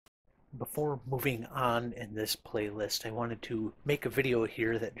Before moving on in this playlist, I wanted to make a video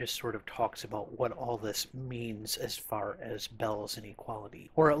here that just sort of talks about what all this means as far as Bell's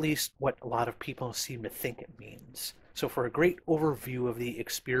inequality, or at least what a lot of people seem to think it means. So for a great overview of the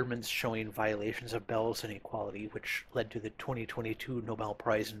experiments showing violations of Bell's inequality, which led to the 2022 Nobel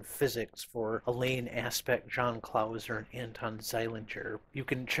Prize in Physics for Elaine Aspect, John Clauser, and Anton Zeilinger, you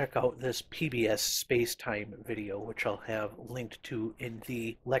can check out this PBS space-time video, which I'll have linked to in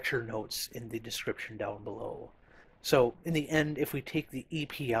the lecture notes in the description down below. So in the end, if we take the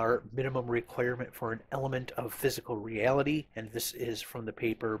EPR minimum requirement for an element of physical reality, and this is from the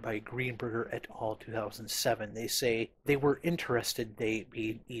paper by Greenberger et al. 2007, they say they were interested, they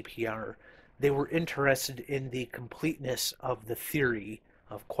being EPR, they were interested in the completeness of the theory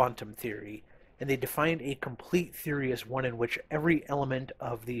of quantum theory, and they defined a complete theory as one in which every element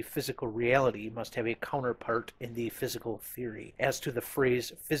of the physical reality must have a counterpart in the physical theory. As to the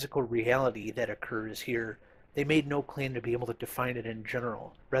phrase physical reality that occurs here, they made no claim to be able to define it in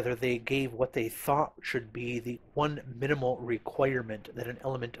general. Rather, they gave what they thought should be the one minimal requirement that an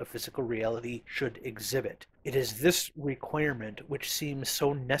element of physical reality should exhibit. It is this requirement which seems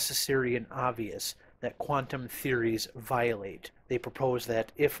so necessary and obvious that quantum theories violate. They propose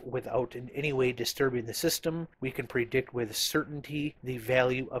that if, without in any way disturbing the system, we can predict with certainty the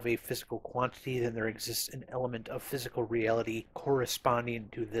value of a physical quantity, then there exists an element of physical reality corresponding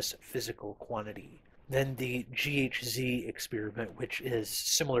to this physical quantity. Then the GHZ experiment, which is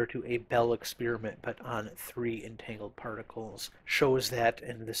similar to a Bell experiment but on three entangled particles, shows that,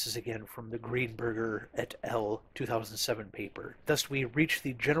 and this is again from the Greenberger et al. 2007 paper, thus we reach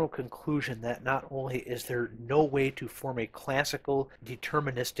the general conclusion that not only is there no way to form a classical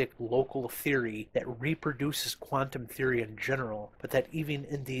deterministic local theory that reproduces quantum theory in general, but that even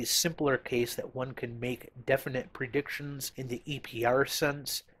in the simpler case that one can make definite predictions in the EPR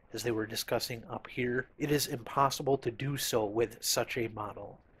sense, as they were discussing up here, it is impossible to do so with such a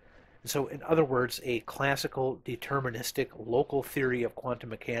model. So in other words, a classical deterministic local theory of quantum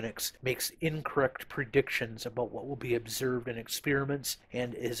mechanics makes incorrect predictions about what will be observed in experiments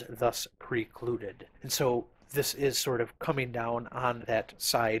and is thus precluded. And so this is sort of coming down on that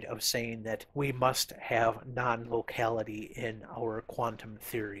side of saying that we must have non-locality in our quantum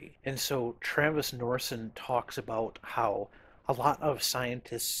theory. And so Travis Norson talks about how a lot of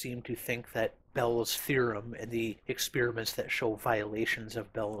scientists seem to think that Bell's theorem and the experiments that show violations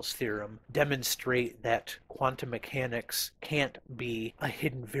of Bell's theorem demonstrate that quantum mechanics can't be a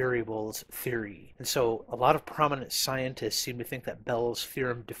hidden variables theory. And so a lot of prominent scientists seem to think that Bell's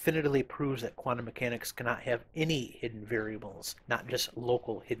theorem definitively proves that quantum mechanics cannot have any hidden variables, not just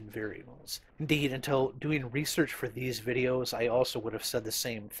local hidden variables. Indeed, until doing research for these videos, I also would have said the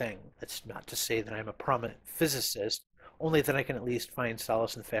same thing. That's not to say that I'm a prominent physicist, only that I can at least find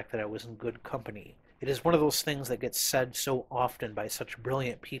solace in the fact that I was in good company. It is one of those things that gets said so often by such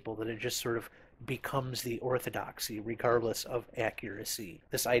brilliant people that it just sort of becomes the orthodoxy, regardless of accuracy.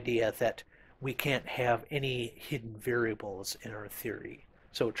 This idea that we can't have any hidden variables in our theory.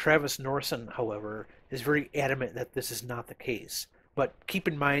 So Travis Norson, however, is very adamant that this is not the case. But keep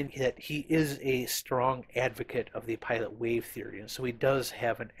in mind that he is a strong advocate of the pilot wave theory, and so he does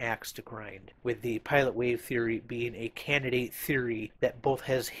have an axe to grind, with the pilot wave theory being a candidate theory that both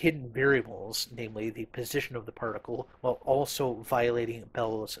has hidden variables, namely the position of the particle, while also violating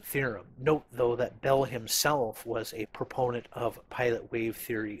Bell's theorem. Note, though, that Bell himself was a proponent of pilot wave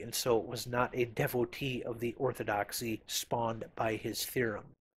theory, and so was not a devotee of the orthodoxy spawned by his theorem.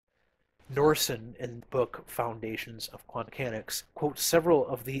 Norson, in the book Foundations of Quantum Mechanics, quotes several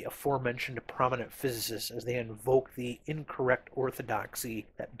of the aforementioned prominent physicists as they invoke the incorrect orthodoxy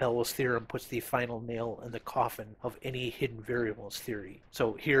that Bell's theorem puts the final nail in the coffin of any hidden variables theory.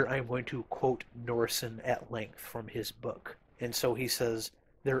 So here I'm going to quote Norson at length from his book. And so he says,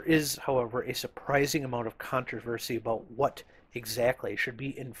 "There is, however, a surprising amount of controversy about what exactly should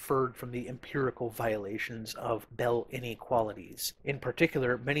be inferred from the empirical violations of Bell inequalities. In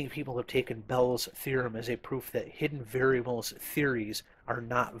particular, many people have taken Bell's theorem as a proof that hidden variables theories are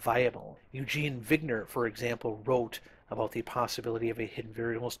not viable. Eugene Wigner, for example, wrote about the possibility of a hidden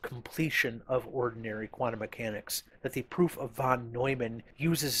variable's completion of ordinary quantum mechanics, that the proof of von Neumann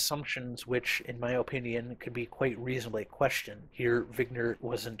uses assumptions which, in my opinion, could be quite reasonably questioned." Here, Wigner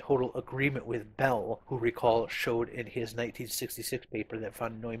was in total agreement with Bell, who, recall, showed in his 1966 paper that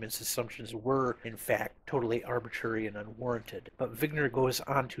von Neumann's assumptions were, in fact, totally arbitrary and unwarranted. But Wigner goes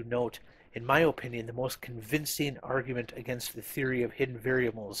on to note, "In my opinion, the most convincing argument against the theory of hidden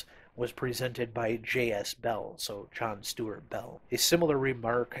variables was presented by J.S. Bell, so John Stuart Bell. A similar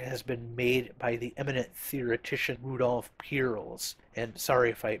remark has been made by the eminent theoretician Rudolf Peierls, and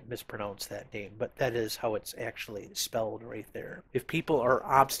sorry if I mispronounced that name, but that is how it's actually spelled right there. If people are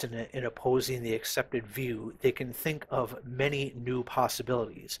obstinate in opposing the accepted view, they can think of many new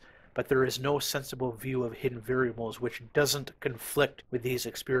possibilities, but there is no sensible view of hidden variables which doesn't conflict with these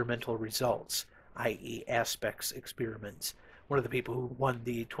experimental results, i.e. aspects experiments. One of the people who won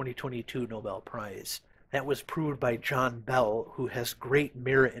the 2022 Nobel Prize. That was proved by John Bell, who has great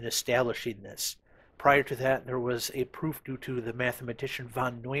merit in establishing this. Prior to that, there was a proof due to the mathematician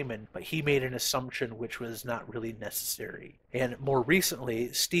von Neumann, but he made an assumption which was not really necessary. And more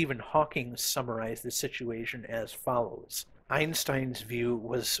recently, Stephen Hawking summarized the situation as follows. Einstein's view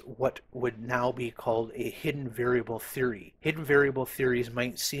was what would now be called a hidden variable theory. Hidden variable theories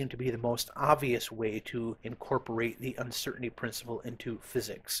might seem to be the most obvious way to incorporate the uncertainty principle into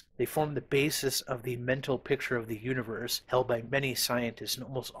physics. They form the basis of the mental picture of the universe held by many scientists and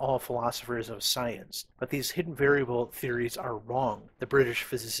almost all philosophers of science. But these hidden variable theories are wrong. The British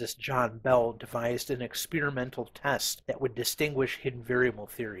physicist John Bell devised an experimental test that would distinguish hidden variable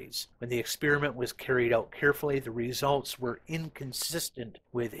theories. When the experiment was carried out carefully, the results were inconsistent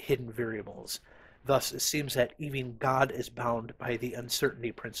with hidden variables. Thus, it seems that even God is bound by the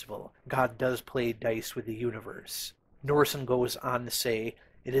uncertainty principle. God does play dice with the universe. Norson goes on to say,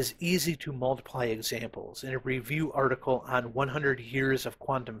 it is easy to multiply examples. In a review article on 100 Years of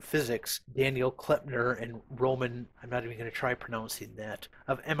Quantum Physics, Daniel Kleppner and Roman, I'm not even going to try pronouncing that,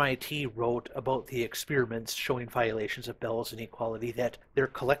 of MIT wrote about the experiments showing violations of Bell's inequality that their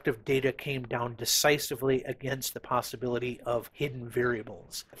collective data came down decisively against the possibility of hidden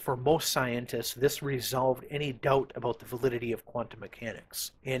variables. For most scientists, this resolved any doubt about the validity of quantum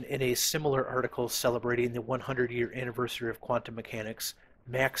mechanics. And in a similar article celebrating the 100-year anniversary of quantum mechanics,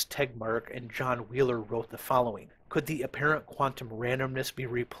 Max Tegmark and John Wheeler wrote the following. Could the apparent quantum randomness be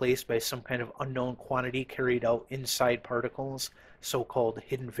replaced by some kind of unknown quantity carried out inside particles, so-called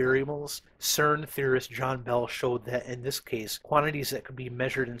hidden variables? CERN theorist John Bell showed that in this case, quantities that could be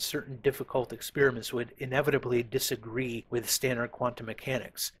measured in certain difficult experiments would inevitably disagree with standard quantum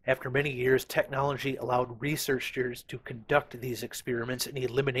mechanics. After many years, technology allowed researchers to conduct these experiments and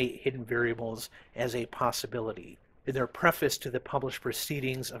eliminate hidden variables as a possibility. In their preface to the published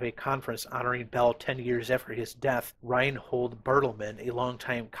proceedings of a conference honoring Bell 10 years after his death, Reinhold Bartelmann, a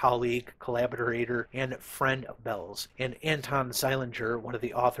longtime colleague, collaborator, and friend of Bell's, and Anton Zeilinger, one of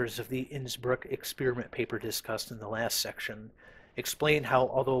the authors of the Innsbruck experiment paper discussed in the last section, explained how,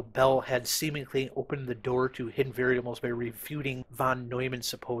 although Bell had seemingly opened the door to hidden variables by refuting von Neumann's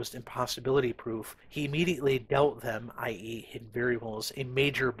supposed impossibility proof, he immediately dealt them, i.e. hidden variables, a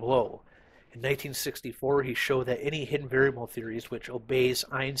major blow. In 1964, he showed that any hidden variable theories which obeys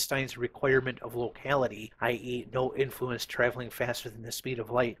Einstein's requirement of locality, i.e. no influence traveling faster than the speed of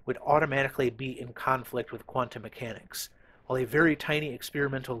light, would automatically be in conflict with quantum mechanics, while a very tiny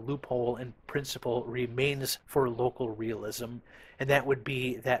experimental loophole in principle remains for local realism, and that would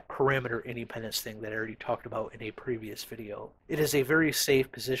be that parameter independence thing that I already talked about in a previous video. It is a very safe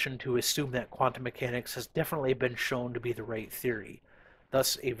position to assume that quantum mechanics has definitely been shown to be the right theory.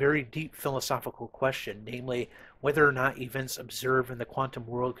 Thus, a very deep philosophical question, namely whether or not events observed in the quantum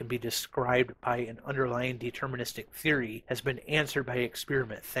world can be described by an underlying deterministic theory, has been answered by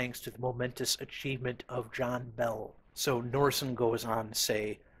experiment thanks to the momentous achievement of John Bell. So Norson goes on to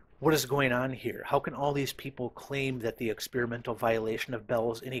say, what is going on here? How can all these people claim that the experimental violation of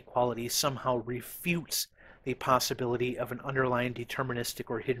Bell's inequality somehow refutes the possibility of an underlying deterministic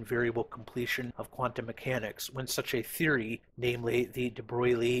or hidden variable completion of quantum mechanics, when such a theory, namely the de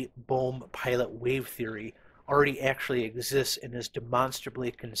Broglie-Bohm pilot wave theory, already actually exists and is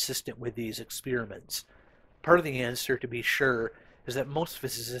demonstrably consistent with these experiments? Part of the answer, to be sure, is that most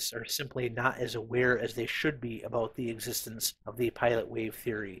physicists are simply not as aware as they should be about the existence of the pilot wave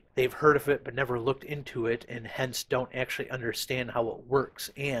theory. They've heard of it but never looked into it, and hence don't actually understand how it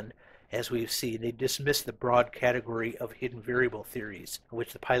works, and as we've seen, they dismiss the broad category of hidden variable theories, of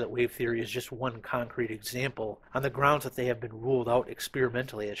which the pilot wave theory is just one concrete example, on the grounds that they have been ruled out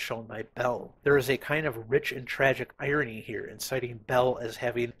experimentally as shown by Bell. There is a kind of rich and tragic irony here in citing Bell as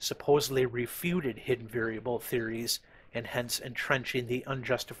having supposedly refuted hidden variable theories, and hence entrenching the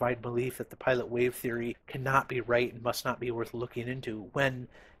unjustified belief that the pilot wave theory cannot be right and must not be worth looking into, when,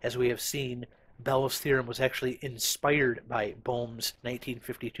 as we have seen, Bell's theorem was actually inspired by Bohm's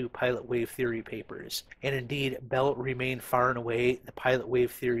 1952 pilot wave theory papers, and indeed Bell remained far and away the pilot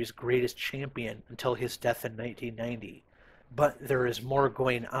wave theory's greatest champion until his death in 1990. But there is more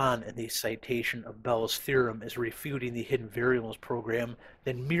going on in the citation of Bell's theorem as refuting the hidden variables program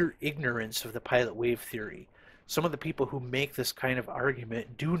than mere ignorance of the pilot wave theory. Some of the people who make this kind of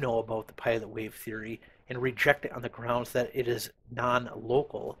argument do know about the pilot wave theory and reject it on the grounds that it is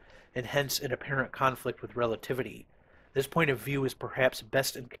non-local and hence in apparent conflict with relativity. This point of view is perhaps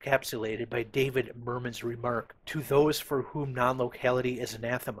best encapsulated by David Merman's remark, "To those for whom non-locality is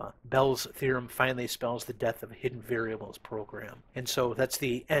anathema, Bell's theorem finally spells the death of hidden variables program." And so that's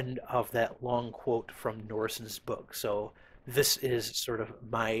the end of that long quote from Norson's book. So this is sort of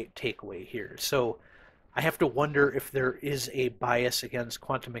my takeaway here. So I have to wonder if there is a bias against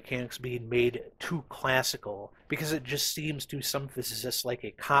quantum mechanics being made too classical, because it just seems to some physicists like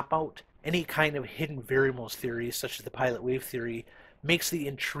a cop-out. Any kind of hidden variables theory, such as the pilot wave theory, makes the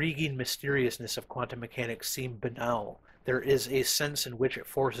intriguing mysteriousness of quantum mechanics seem banal. There is a sense in which it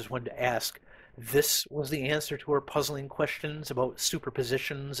forces one to ask, this was the answer to our puzzling questions about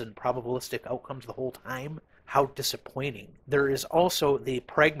superpositions and probabilistic outcomes the whole time? How disappointing. There is also the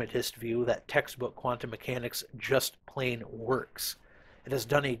pragmatist view that textbook quantum mechanics just plain works. It has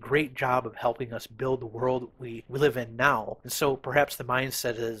done a great job of helping us build the world we live in now, and so perhaps the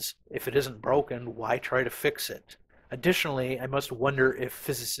mindset is, if it isn't broken, why try to fix it? Additionally, I must wonder if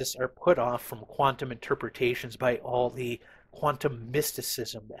physicists are put off from quantum interpretations by all the quantum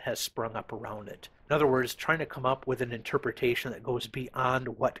mysticism that has sprung up around it. In other words, trying to come up with an interpretation that goes beyond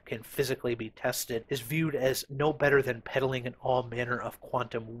what can physically be tested is viewed as no better than peddling in all manner of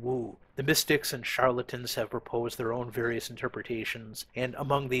quantum woo. The mystics and charlatans have proposed their own various interpretations, and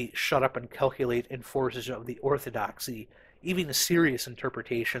among the shut up and calculate enforcers of the orthodoxy, even the serious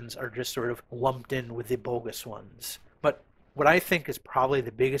interpretations are just sort of lumped in with the bogus ones. But what I think is probably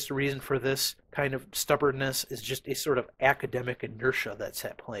the biggest reason for this kind of stubbornness is just a sort of academic inertia that's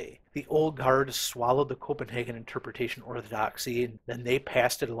at play. The old guard swallowed the Copenhagen interpretation orthodoxy, and then they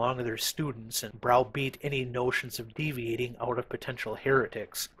passed it along to their students and browbeat any notions of deviating out of potential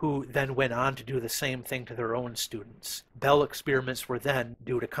heretics, who then went on to do the same thing to their own students. Bell experiments were then,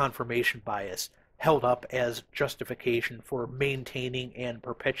 due to confirmation bias, held up as justification for maintaining and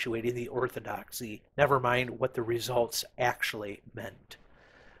perpetuating the orthodoxy, never mind what the results actually meant.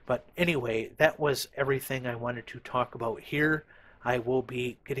 But anyway, that was everything I wanted to talk about here. I will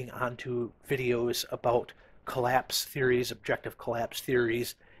be getting onto videos about collapse theories, objective collapse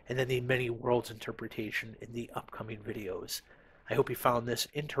theories, and then the many worlds interpretation in the upcoming videos. I hope you found this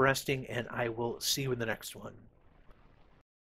interesting, and I will see you in the next one.